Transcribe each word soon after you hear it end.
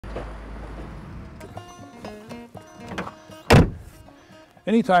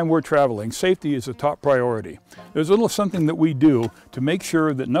Anytime we're traveling, safety is a top priority. There's a little something that we do to make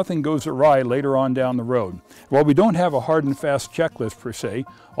sure that nothing goes awry later on down the road. While we don't have a hard and fast checklist per se,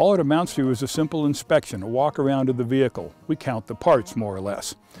 all it amounts to is a simple inspection, a walk around of the vehicle. We count the parts more or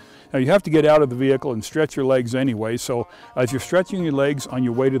less. Now you have to get out of the vehicle and stretch your legs anyway, so as you're stretching your legs on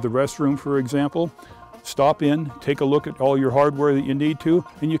your way to the restroom, for example, stop in, take a look at all your hardware that you need to,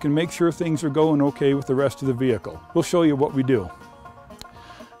 and you can make sure things are going okay with the rest of the vehicle. We'll show you what we do.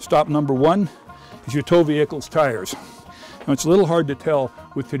 Stop number one is your tow vehicle's tires. Now it's a little hard to tell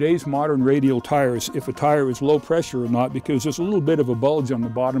with today's modern radial tires if a tire is low pressure or not, because there's a little bit of a bulge on the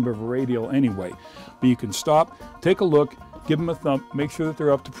bottom of a radial anyway. But you can stop, take a look, give them a thump, make sure that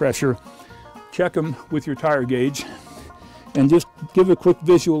they're up to pressure, check them with your tire gauge, and just give a quick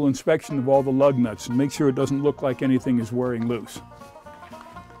visual inspection of all the lug nuts and make sure it doesn't look like anything is wearing loose.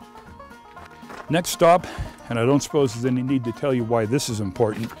 Next stop, and I don't suppose there's any need to tell you why this is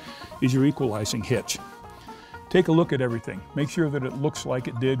important, is your equalizing hitch. Take a look at everything. Make sure that it looks like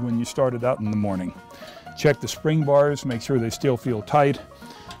it did when you started out in the morning. Check the spring bars, make sure they still feel tight.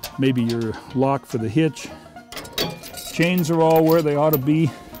 Maybe your lock for the hitch. Chains are all where they ought to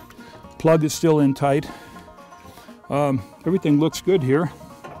be. Plug is still in tight. Everything looks good here,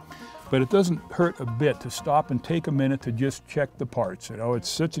 but it doesn't hurt a bit to stop and take a minute to just check the parts. You know, it's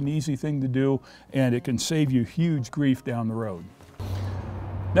such an easy thing to do, and it can save you huge grief down the road.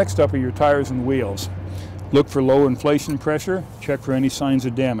 Next up are your tires and wheels. Look for low inflation pressure, check for any signs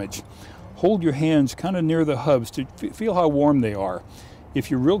of damage. Hold your hands kind of near the hubs to feel how warm they are. If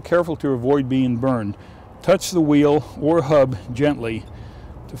you're real careful to avoid being burned, touch the wheel or hub gently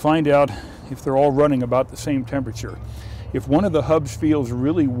to find out if they're all running about the same temperature. If one of the hubs feels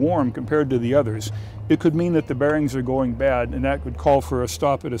really warm compared to the others, it could mean that the bearings are going bad, and that would call for a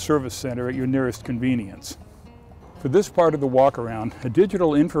stop at a service center at your nearest convenience. For this part of the walk around, a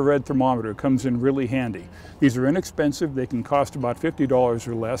digital infrared thermometer comes in really handy. These are inexpensive, they can cost about $50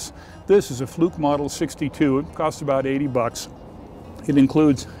 or less. This is a Fluke Model 62, it costs about 80 bucks. It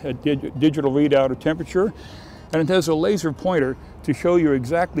includes a digital readout of temperature, and it has a laser pointer to show you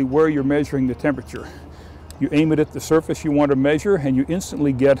exactly where you're measuring the temperature. You aim it at the surface you want to measure, and you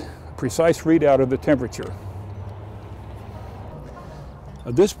instantly get a precise readout of the temperature.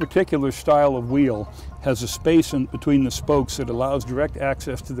 This particular style of wheel has a space in between the spokes that allows direct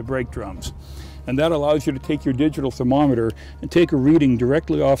access to the brake drums. And that allows you to take your digital thermometer and take a reading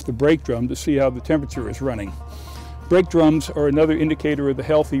directly off the brake drum to see how the temperature is running. Brake drums are another indicator of the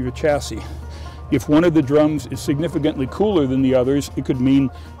health of your chassis. If one of the drums is significantly cooler than the others, it could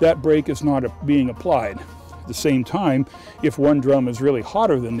mean that brake is not being applied. At the same time, if one drum is really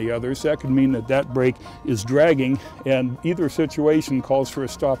hotter than the others, that could mean that that brake is dragging, and either situation calls for a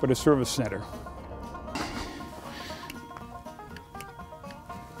stop at a service center.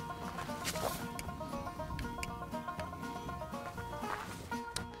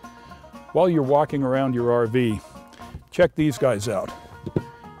 While you're walking around your RV, check these guys out.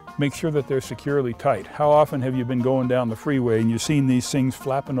 Make sure that they're securely tight. How often have you been going down the freeway and you've seen these things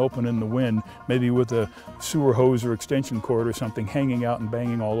flapping open in the wind, maybe with a sewer hose or extension cord or something hanging out and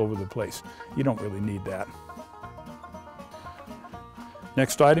banging all over the place? You don't really need that.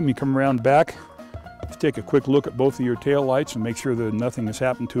 Next item, you come around back. Just take a quick look at both of your tail lights and make sure that nothing has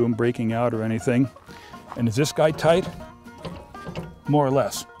happened to them, breaking out or anything. And is this guy tight? More or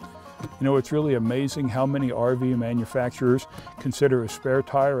less. You know, it's really amazing how many RV manufacturers consider a spare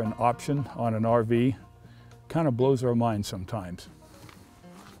tire an option on an RV. Kind of blows our mind sometimes.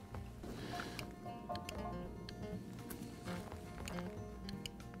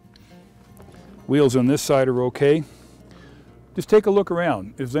 Wheels on this side are okay. Just take a look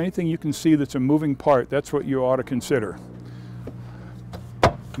around. If there's anything you can see that's a moving part, that's what you ought to consider.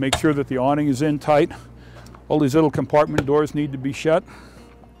 Make sure that the awning is in tight. All these little compartment doors need to be shut.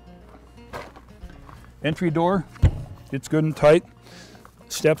 Entry door, it's good and tight.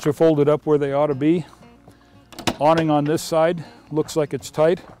 Steps are folded up where they ought to be. Awning on this side looks like it's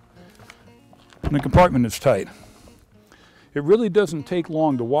tight. And the compartment is tight. It really doesn't take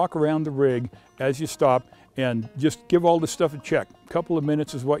long to walk around the rig as you stop and just give all this stuff a check. A couple of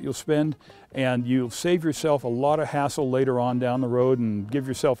minutes is what you'll spend, and you'll save yourself a lot of hassle later on down the road and give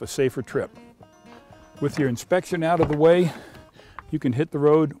yourself a safer trip. With your inspection out of the way, you can hit the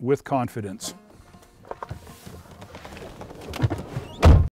road with confidence.